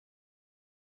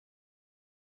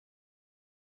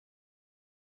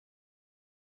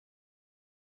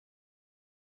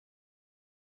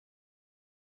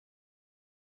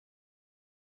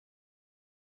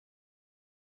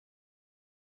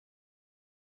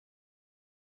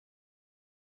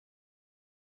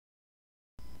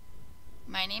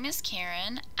My name is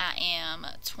Karen. I am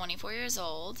 24 years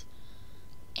old,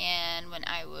 and when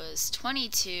I was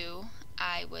 22,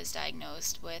 I was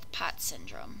diagnosed with POTS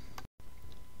syndrome.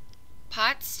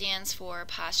 POTS stands for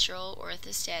postural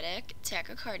orthostatic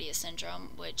tachycardia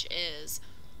syndrome, which is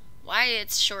why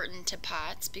it's shortened to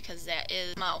POTS, because that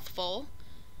is a mouthful.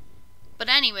 But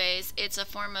anyways, it's a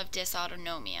form of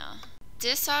dysautonomia.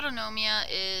 Dysautonomia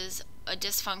is a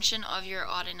dysfunction of your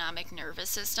autonomic nervous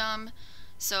system.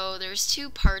 So there's two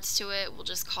parts to it. We'll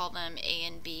just call them A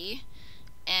and B.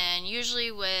 And usually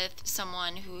with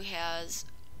someone who has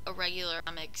a regular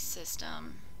autonomic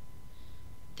system,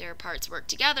 their parts work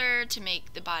together to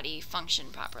make the body function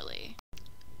properly.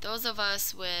 Those of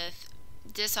us with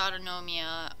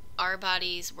dysautonomia, our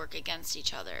bodies work against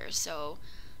each other. So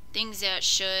things that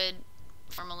should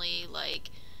normally, like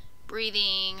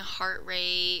breathing, heart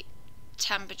rate,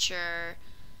 temperature,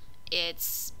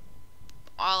 it's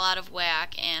all out of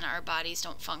whack and our bodies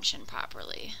don't function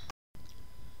properly.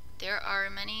 There are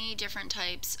many different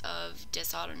types of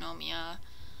dysautonomia.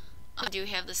 Do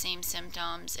have the same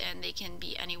symptoms, and they can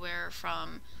be anywhere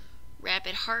from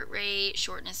rapid heart rate,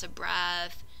 shortness of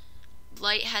breath,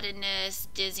 lightheadedness,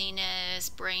 dizziness,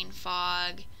 brain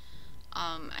fog,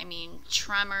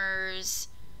 tremors,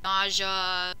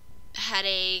 nausea,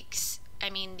 headaches.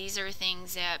 These are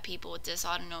things that people with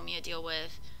dysautonomia deal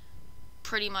with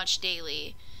pretty much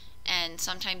daily, and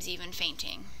sometimes even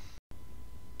fainting.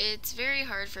 It's very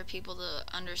hard for people to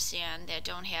understand that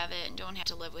don't have it and don't have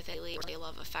to live with it or they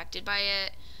love affected by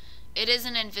it. It is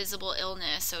an invisible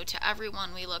illness, so to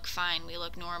everyone we look fine, we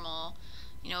look normal.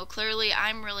 Clearly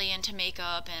I'm really into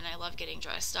makeup and I love getting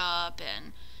dressed up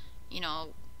and,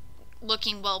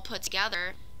 looking well put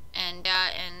together. And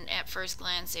at first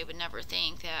glance they would never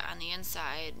think that on the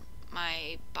inside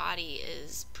my body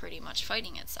is pretty much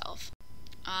fighting itself.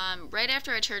 Right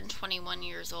after I turned 21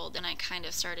 years old, then I kind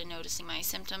of started noticing my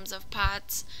symptoms of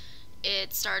POTS.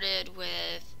 It started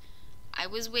with I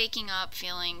was waking up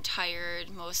feeling tired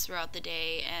most throughout the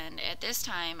day, and at this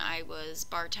time I was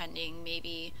bartending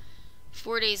maybe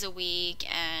 4 days a week,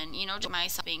 and to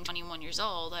myself being 21 years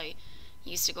old, I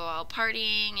used to go out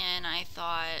partying and I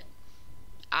thought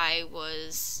I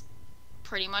was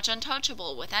pretty much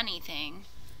untouchable with anything.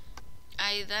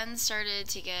 I then started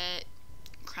to get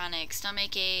chronic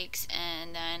stomach aches,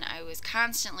 and then I was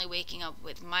constantly waking up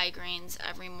with migraines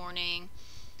every morning.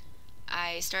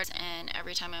 And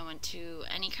every time I went to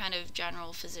any kind of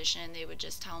general physician, they would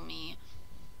just tell me,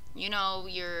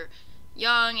 you're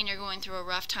young and you're going through a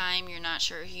rough time, you're not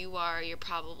sure who you are, you're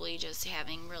probably just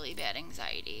having really bad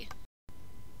anxiety.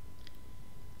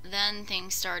 Then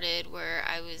things started where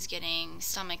I was getting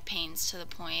stomach pains to the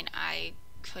point I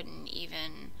couldn't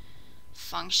even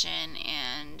function,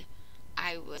 and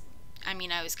I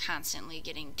was constantly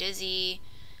getting dizzy,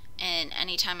 and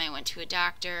anytime I went to a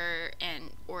doctor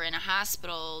or in a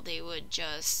hospital, they would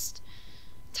just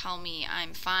tell me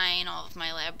I'm fine, all of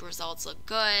my lab results look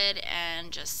good,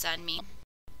 and just send me.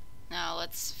 Now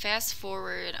let's fast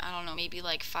forward, maybe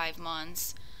like 5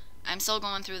 months. I'm still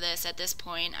going through this at this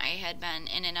point. I had been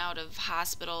in and out of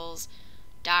hospitals,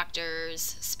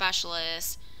 doctors,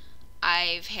 specialists.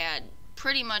 I've had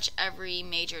pretty much every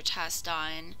major test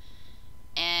done,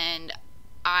 and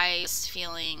I was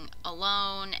feeling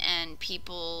alone, and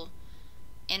people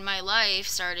in my life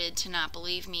started to not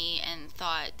believe me and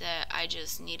thought that I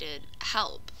just needed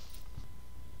help.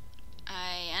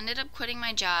 I ended up quitting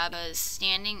my job as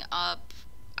standing up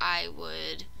I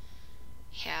would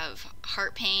have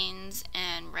heart pains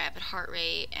and rapid heart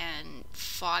rate and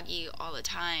foggy all the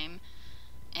time.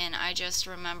 And I just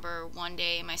remember one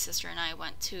day my sister and I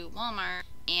went to Walmart,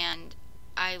 and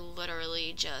I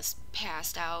literally just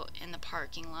passed out in the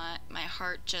parking lot. My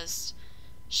heart just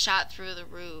shot through the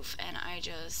roof and I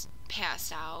just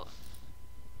passed out.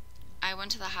 I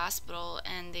went to the hospital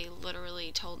and they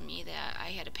literally told me that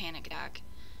I had a panic attack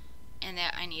and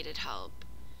that I needed help.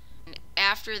 And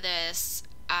after this,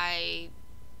 I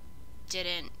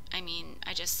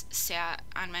just sat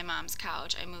on my mom's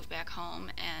couch. I moved back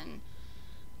home and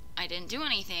I didn't do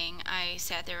anything. I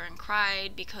sat there and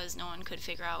cried because no one could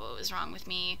figure out what was wrong with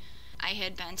me. I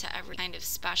had been to every kind of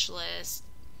specialist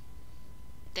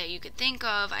that you could think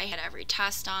of. I had every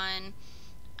test done.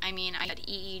 I had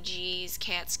EEGs,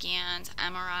 CAT scans,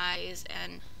 MRIs,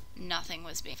 and nothing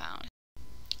was being found.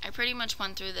 I pretty much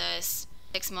went through this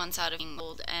 6 months out of being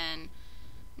old, and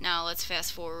now let's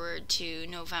fast forward to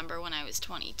November when I was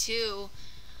 22.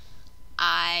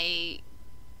 I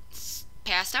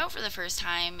passed out for the first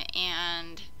time,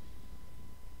 and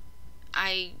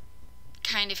I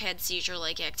kind of had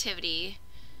seizure-like activity,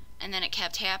 and then it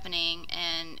kept happening,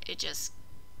 and it just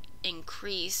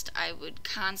increased. I would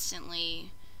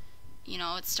constantly,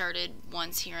 it started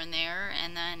once here and there,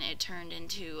 and then it turned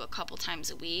into a couple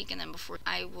times a week, and then before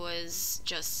I was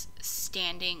just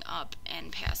standing up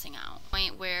and passing out.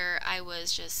 Point where I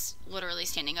was just literally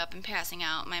standing up and passing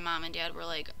out. My mom and dad were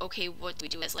like, okay, what do we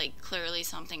do? It's like, clearly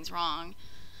something's wrong.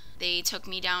 They took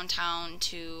me downtown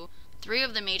to 3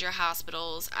 of the major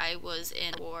hospitals. I was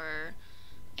in for,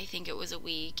 I think it was a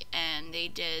week, and they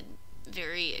did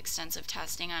very extensive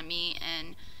testing on me,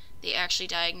 and they actually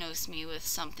diagnosed me with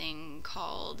something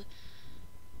called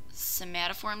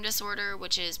somatoform disorder,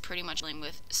 which is pretty much dealing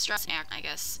with stress and, I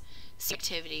guess,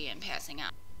 activity and passing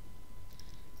out.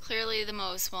 Clearly the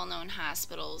most well-known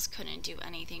hospitals couldn't do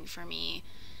anything for me,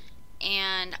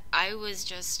 and I was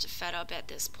just fed up at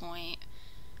this point.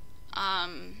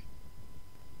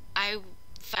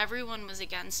 Everyone was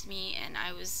against me, and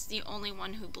I was the only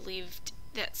one who believed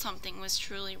that something was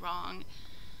truly wrong.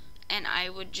 And I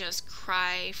would just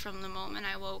cry from the moment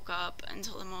I woke up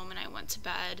until the moment I went to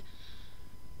bed.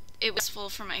 It was full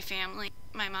for my family.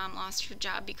 My mom lost her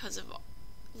job because of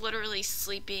literally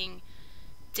sleeping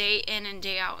day in and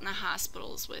day out in the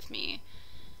hospitals with me.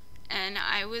 And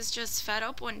I was just fed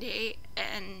up one day,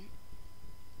 and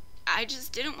I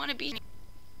just didn't want to be.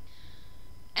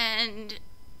 And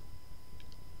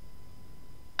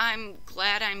I'm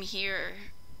glad I'm here.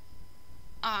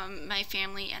 My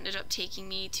family ended up taking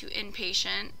me to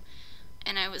inpatient,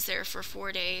 and I was there for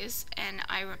 4 days, and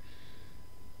I want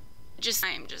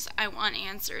answers.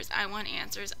 I want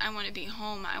answers. I want to be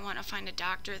home. I want to find a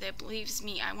doctor that believes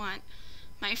me. I want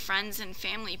my friends and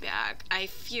family back. I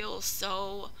feel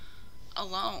so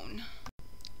alone.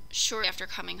 Shortly after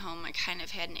coming home, I kind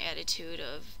of had an attitude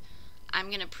of, I'm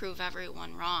going to prove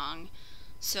everyone wrong.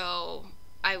 So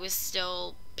I was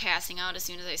still passing out as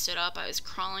soon as I stood up. I was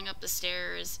crawling up the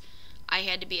stairs. I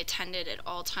had to be attended at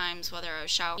all times, whether I was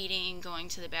showering, eating, going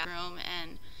to the bathroom,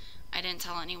 and I didn't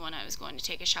tell anyone I was going to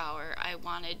take a shower. I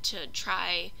wanted to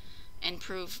try and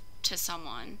prove to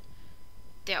someone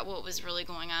that what was really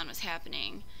going on was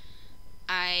happening.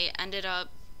 I ended up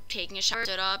taking a shower,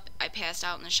 stood up, I passed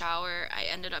out in the shower. I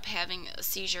ended up having a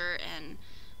seizure, and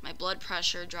my blood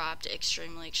pressure dropped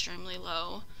extremely, extremely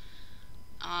low.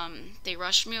 They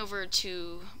rushed me over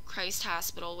to Christ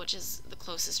Hospital, which is the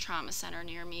closest trauma center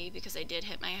near me, because I did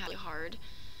hit my head really hard.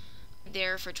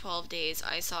 There for 12 days,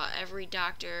 I saw every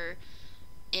doctor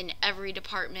in every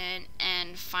department,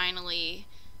 and finally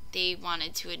they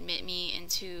wanted to admit me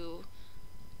into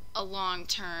a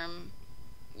long-term,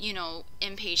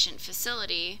 inpatient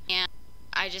facility, and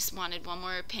I just wanted one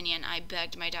more opinion. I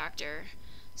begged my doctor.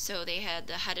 So they had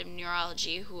the head of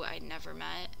neurology, who I'd never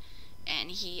met,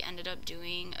 and he ended up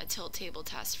doing a tilt table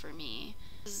test for me.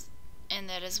 And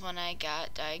that is when I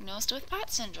got diagnosed with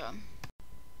POTS syndrome.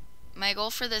 My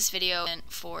goal for this video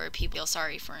isn't for people to feel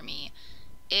sorry for me.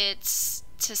 It's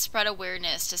to spread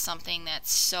awareness to something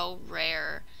that's so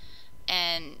rare,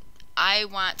 and I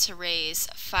want to raise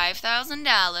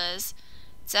 $5,000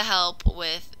 to help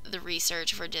with the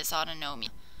research for dysautonomia.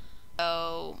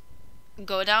 So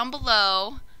go down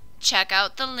below, check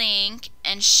out the link,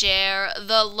 and share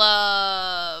the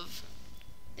love.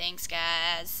 Thanks,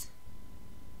 guys.